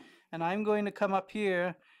moment, and I'm going to come up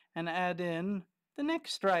here and add in the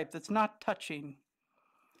next stripe that's not touching.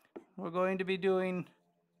 We're going to be doing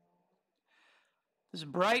this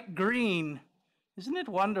bright green. Isn't it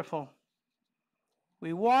wonderful?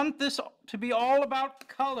 We want this to be all about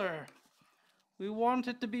color. We want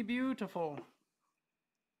it to be beautiful.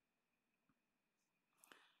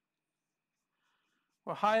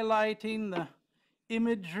 We're highlighting the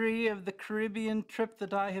imagery of the Caribbean trip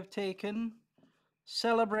that I have taken,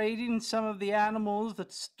 celebrating some of the animals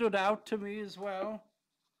that stood out to me as well.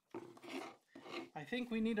 I think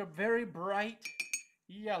we need a very bright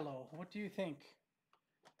yellow. What do you think?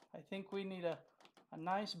 I think we need a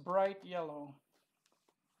nice bright yellow.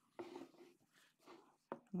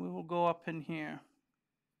 We will go up in here.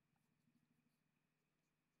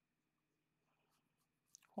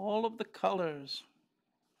 All of the colors.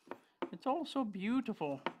 It's all so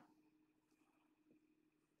beautiful.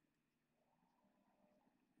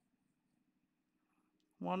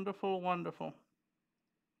 Wonderful, wonderful.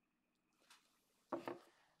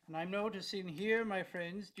 And I'm noticing here, my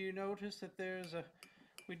friends, do you notice that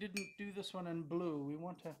we didn't do this one in blue. We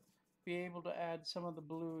want to be able to add some of the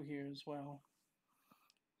blue here as well.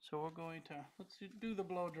 So we're going to, let's do the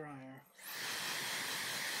blow dryer.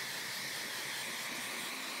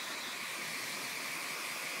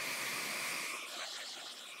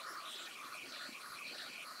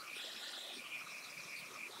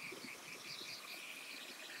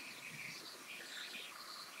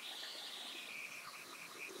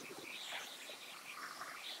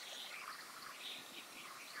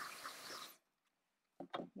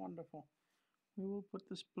 Wonderful. We will put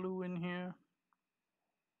this blue in here.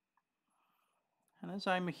 And as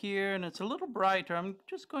I'm here and it's a little brighter, I'm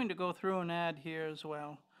just going to go through and add here as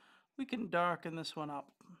well. We can darken this one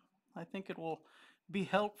up. I think it will be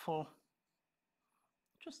helpful.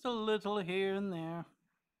 Just a little here and there.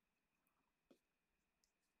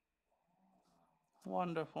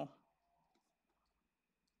 Wonderful.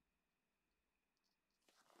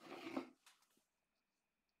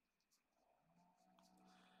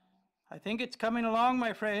 I think it's coming along,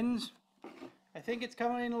 my friends. I think it's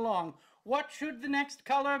coming along. What should the next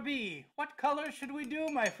color be? What color should we do,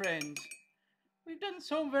 my friends? We've done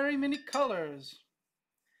so very many colors.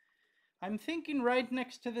 I'm thinking right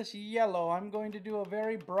next to this yellow, I'm going to do a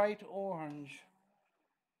very bright orange.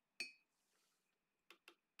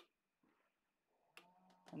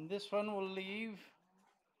 And this one will leave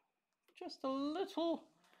just a little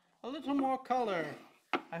more color.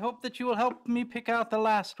 I hope that you will help me pick out the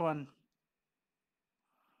last one.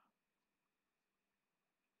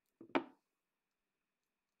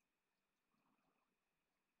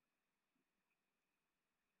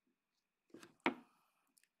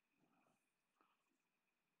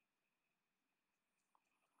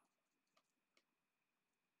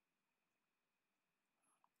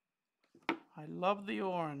 I love the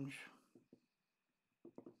orange.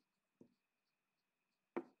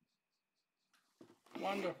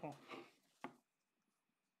 Wonderful.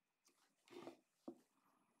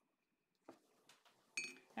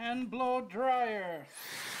 and blow dryer.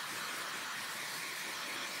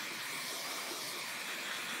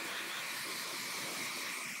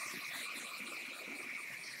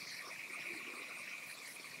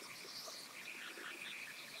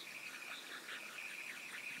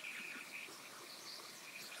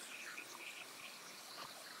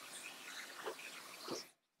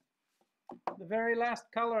 The very last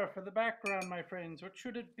color for the background, my friends, what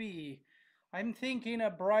should it be? I'm thinking a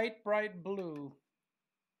bright, bright blue.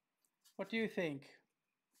 What do you think?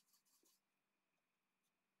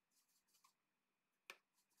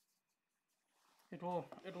 It will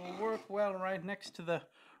work well right next to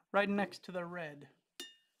the red.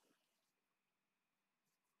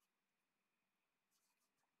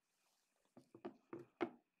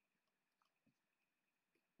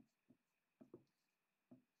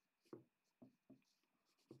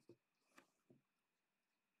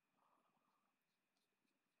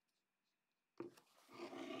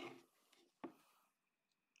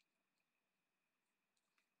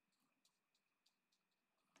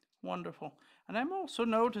 Wonderful. And I'm also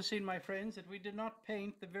noticing, my friends, that we did not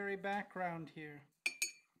paint the very background here.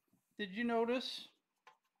 Did you notice?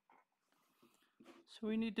 So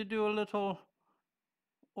we need to do a little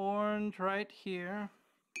orange right here.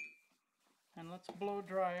 And let's blow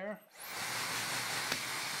dryer.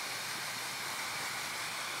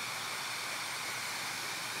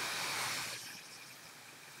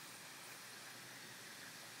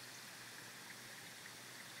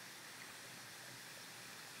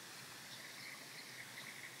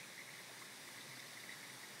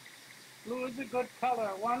 Blue is a good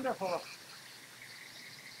color, wonderful.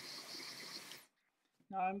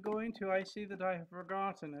 Now I see that I have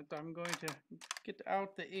forgotten it. I'm going to get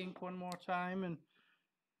out the ink one more time and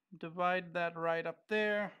divide that right up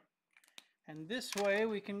there. And this way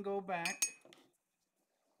we can go back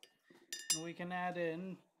and we can add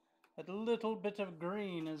in a little bit of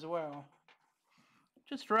green as well.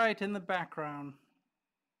 Just right in the background.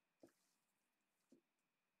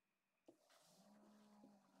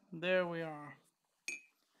 There we are.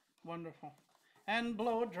 Wonderful. And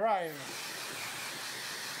blow dryer.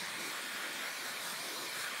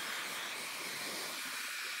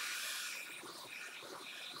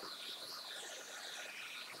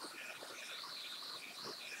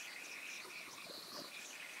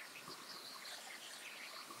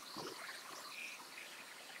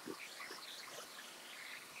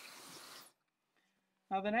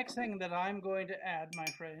 Now the next thing that I'm going to add, my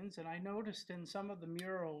friends, and I noticed in some of the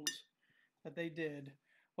murals that they did,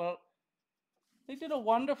 well, they did a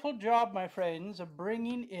wonderful job, my friends, of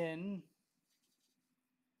bringing in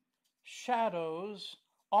shadows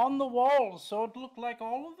on the walls, so it looked like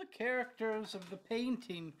all of the characters of the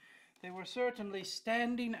painting, they were certainly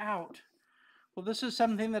standing out. Well, this is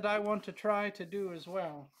something that I want to try to do as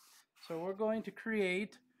well. So we're going to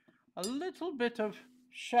create a little bit of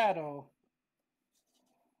shadow.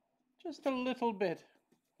 Just a little bit.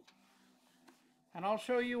 And I'll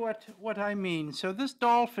show you what I mean. So this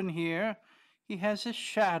dolphin here, he has his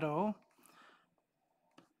shadow.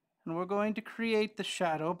 And we're going to create the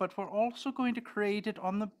shadow, but we're also going to create it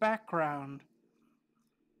on the background.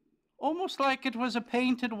 Almost like it was a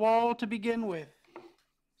painted wall to begin with.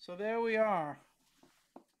 So there we are.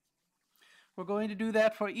 We're going to do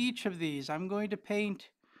that for each of these. I'm going to paint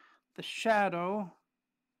the shadow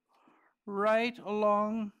right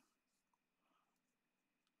along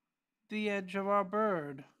the edge of our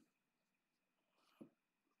bird.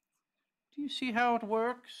 Do you see how it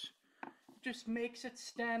works? Just makes it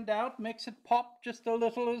stand out, makes it pop just a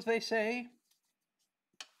little, as they say.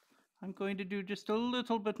 I'm going to do just a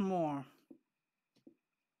little bit more.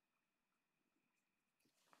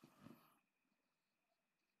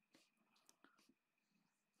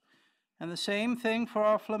 And the same thing for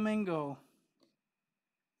our flamingo.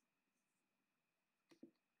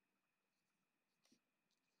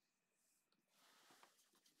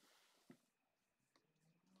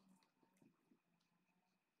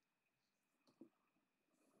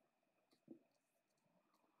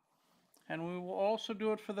 And we will also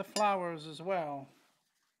do it for the flowers as well.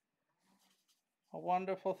 A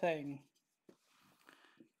wonderful thing.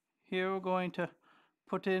 Here we're going to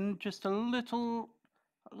put in just a little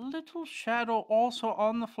shadow also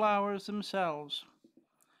on the flowers themselves.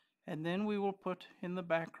 And then we will put in the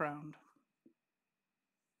background.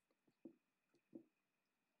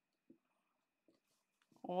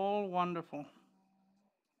 All wonderful.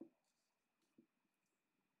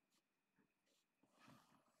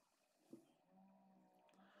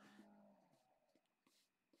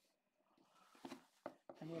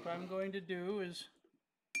 And what I'm going to do is,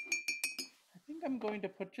 I think I'm going to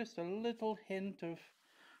put just a little hint of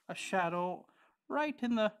a shadow right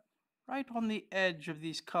on the edge of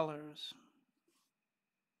these colors.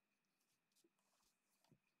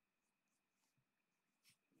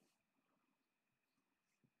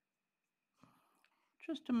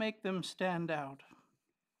 Just to make them stand out.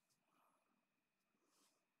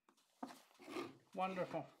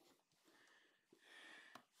 Wonderful.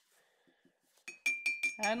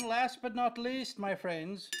 And last but not least, my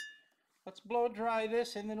friends, let's blow dry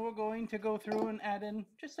this, and then we're going to go through and add in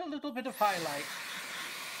just a little bit of highlight.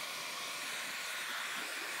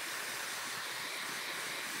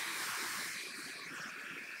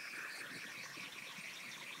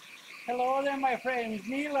 Hello there, my friends.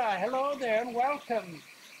 Neela, hello there and welcome.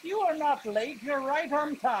 You are not late, you're right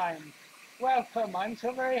on time. Welcome, I'm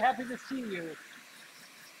so very happy to see you.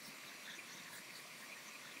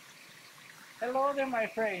 Hello there, my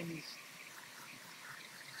friends.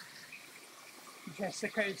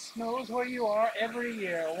 Jessica, it snows where you are every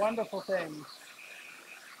year. Wonderful thing.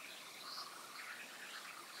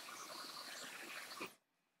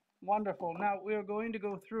 Wonderful. Now we're going to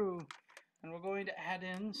go through and we're going to add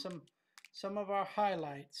in some of our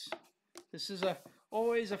highlights. This is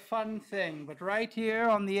always a fun thing, but right here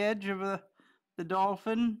on the edge of the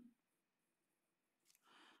dolphin,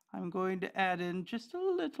 I'm going to add in just a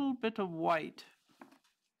little bit of white.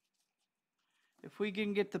 If we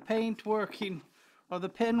can get the paint working or the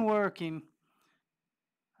pen working,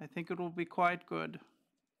 I think it will be quite good.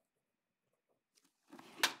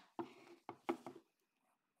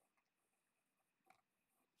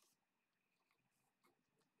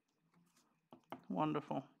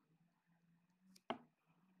 Wonderful.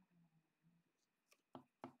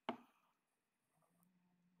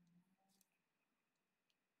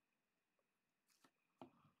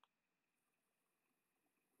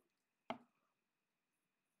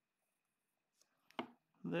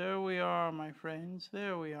 There we are, my friends.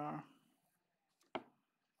 There we are.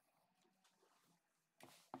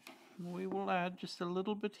 We will add just a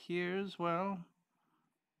little bit here as well.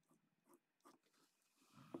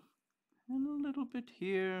 And a little bit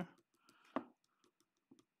here.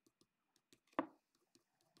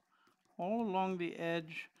 All along the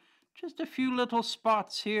edge. Just a few little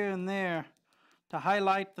spots here and there to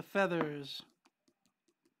highlight the feathers.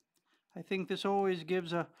 I think this always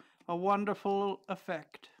gives a wonderful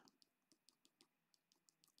effect.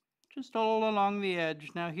 Just all along the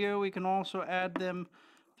edge. Now here we can also add them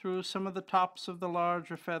through some of the tops of the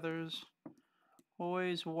larger feathers.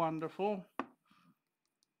 Always wonderful.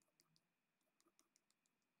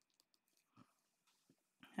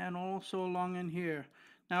 And also along in here.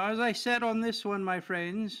 Now, as I said on this one, my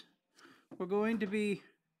friends, we're going to be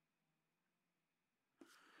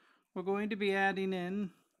adding in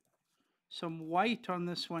some white on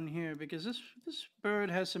this one here, because this bird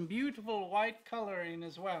has some beautiful white coloring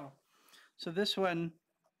as well. So this one,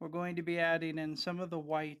 we're going to be adding in some of the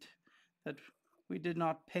white that we did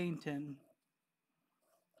not paint in.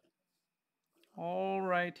 All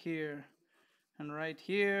right here, and right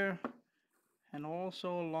here, and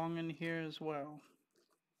also along in here as well.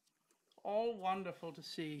 All wonderful to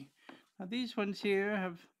see. Now these ones here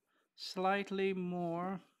have slightly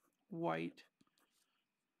more white.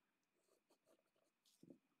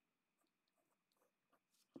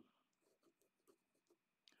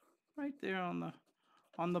 Right there on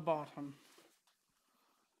the bottom.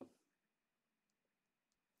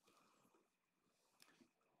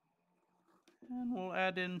 And we'll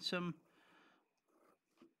add in some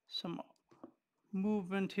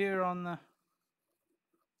movement here on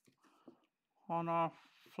our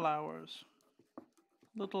flowers.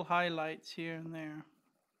 Little highlights here and there.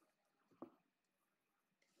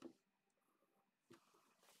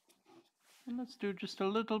 And let's do just a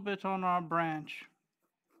little bit on our branch.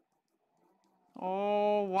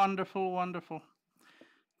 Oh, wonderful, wonderful.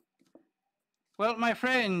 Well, my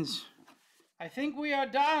friends, I think we are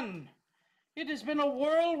done. It has been a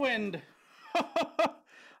whirlwind.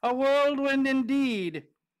 A whirlwind indeed.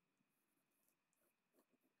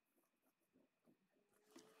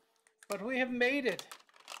 But we have made it.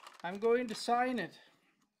 I'm going to sign it.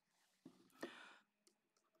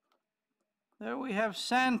 There we have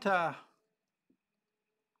Santa.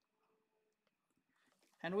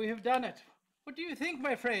 And we have done it. What do you think,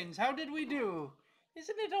 my friends? How did we do?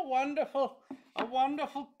 Isn't it a wonderful,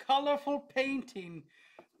 colorful painting?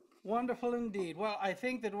 Wonderful indeed. Well, I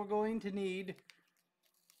think that we're going to need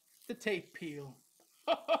the tape peel.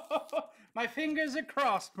 My fingers are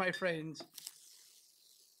crossed, my friends.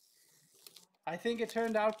 I think it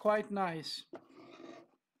turned out quite nice.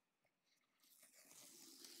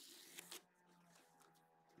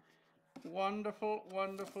 Wonderful,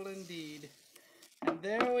 wonderful indeed. And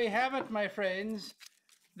there we have it, my friends.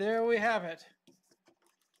 There we have it.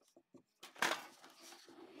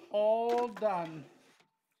 All done.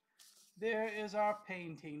 There is our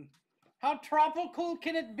painting. How tropical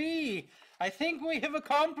can it be? I think we have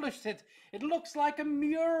accomplished it. It looks like a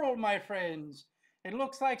mural, my friends. It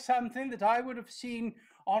looks like something that I would have seen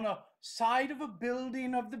on a side of a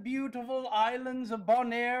building of the beautiful islands of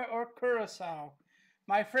Bonaire or Curaçao.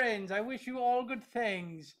 My friends, I wish you all good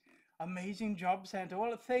things. Amazing job, Santa.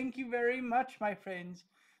 Well, thank you very much, my friends.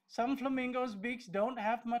 Some flamingos' beaks don't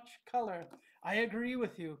have much color. I agree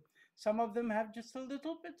with you. Some of them have just a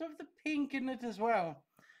little bit of the pink in it as well.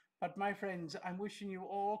 But my friends, I'm wishing you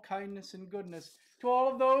all kindness and goodness. To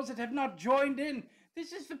all of those that have not joined in,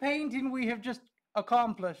 this is the painting we have just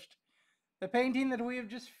accomplished. The painting that we have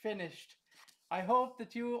just finished. I hope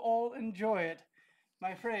that you all enjoy it.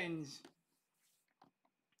 My friends,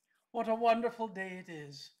 what a wonderful day it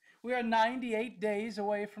is. We are 98 days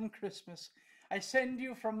away from Christmas. I send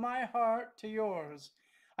you from my heart to yours.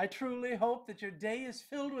 I truly hope that your day is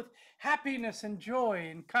filled with happiness and joy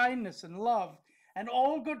and kindness and love and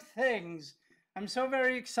all good things. I'm so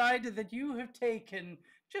very excited that you have taken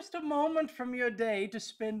just a moment from your day to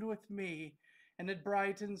spend with me, and it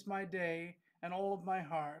brightens my day and all of my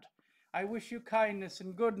heart. I wish you kindness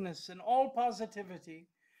and goodness and all positivity.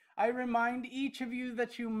 I remind each of you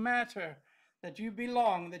that you matter, that you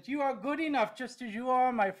belong, that you are good enough just as you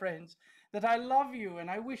are, my friends, that I love you, and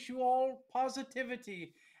I wish you all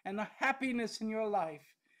positivity and happiness in your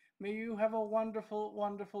life. May you have a wonderful,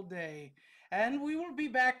 wonderful day. And we will be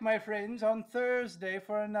back, my friends, on Thursday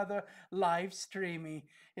for another live streamy.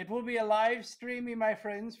 It will be a live streamy, my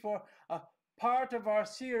friends, for a part of our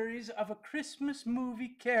series of a Christmas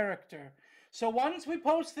movie character. So once we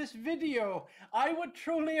post this video, I would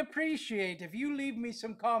truly appreciate if you leave me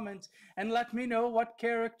some comments and let me know what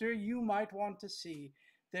character you might want to see.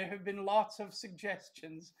 There have been lots of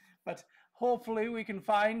suggestions, but hopefully we can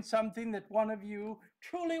find something that one of you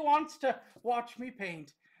truly wants to watch me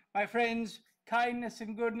paint. My friends, kindness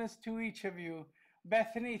and goodness to each of you.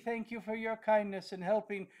 Bethany, thank you for your kindness in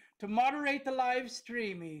helping to moderate the live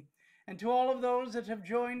streaming. And to all of those that have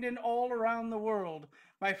joined in all around the world,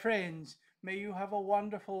 my friends, may you have a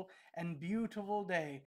wonderful and beautiful day.